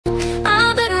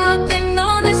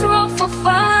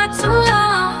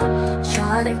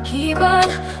keep on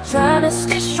trying to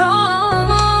stay strong,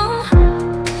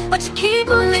 but you keep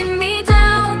pulling me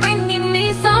down, bringing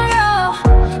me sorrow.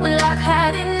 Well, I've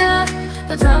had enough,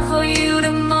 no time for you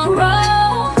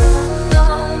tomorrow. No,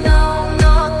 no,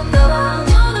 no, no,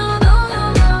 no, no,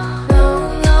 no,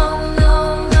 no, no,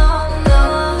 no,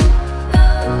 no,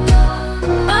 no.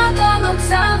 I got no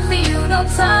time for you, no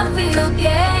time for your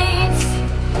games.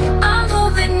 I'm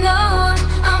moving on,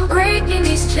 I'm breaking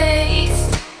these chains.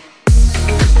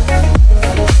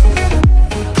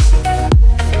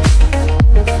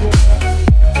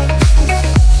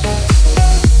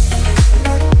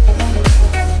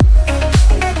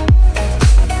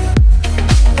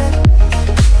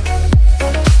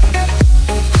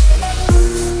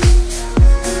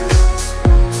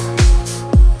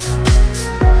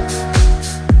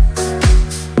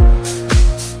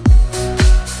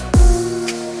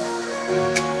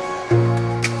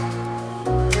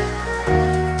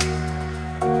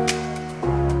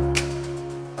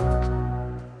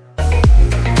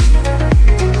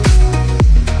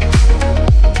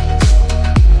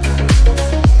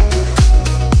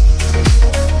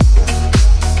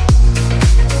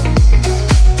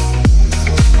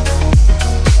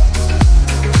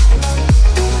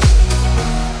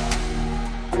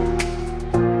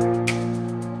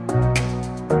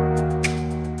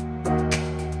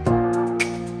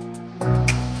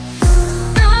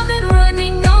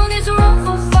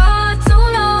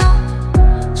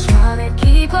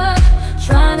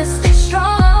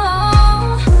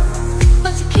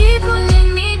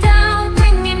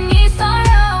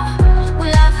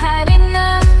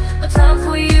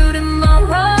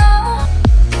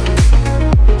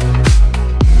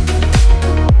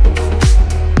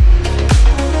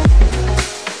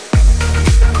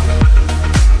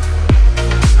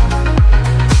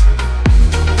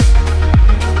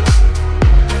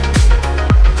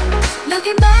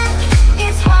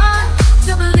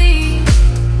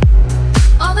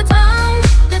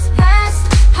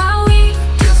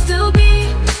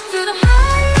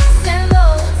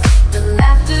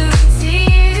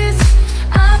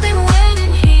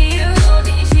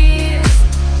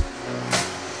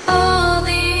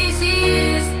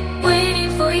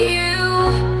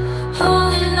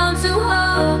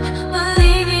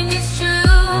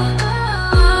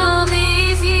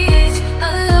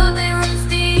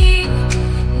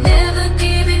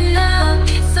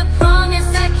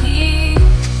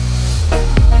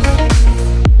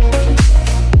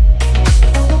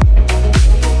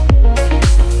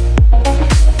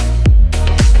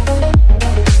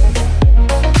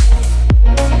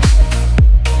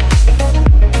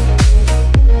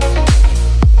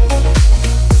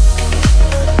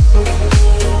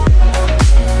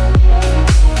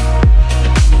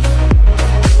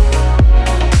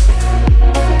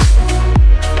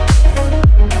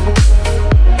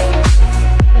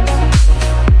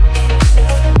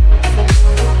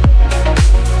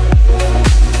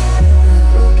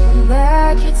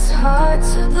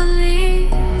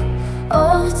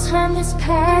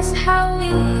 How we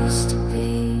used to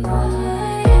be, the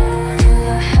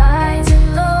highs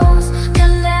and lows, the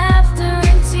laughter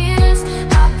and tears.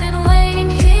 I've been waiting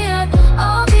here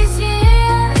all these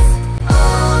years,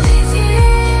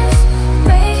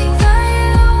 waiting for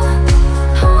you,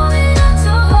 holding on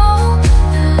to hope,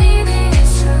 believing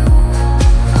it's true.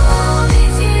 All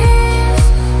these years,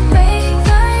 waiting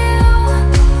for you,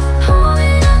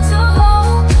 holding on to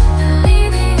hope,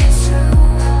 believing it's true.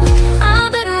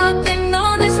 I've been looking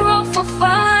on this road for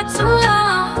far too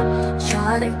long,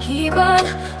 trying to keep on,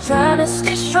 trying to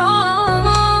stay strong,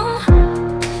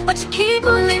 but you keep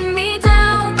pulling me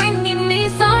down, bringing me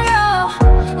sorrow.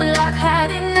 Well, I've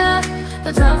had enough,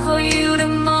 no time for you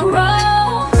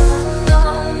tomorrow. No,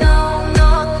 no,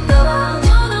 no, no,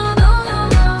 no, no, no,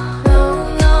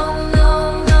 no, no,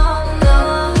 no, no,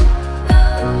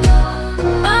 no.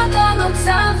 I got no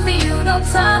time for you, no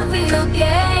time for your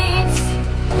games.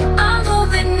 I'm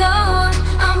moving on,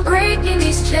 I'm breaking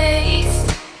these chains.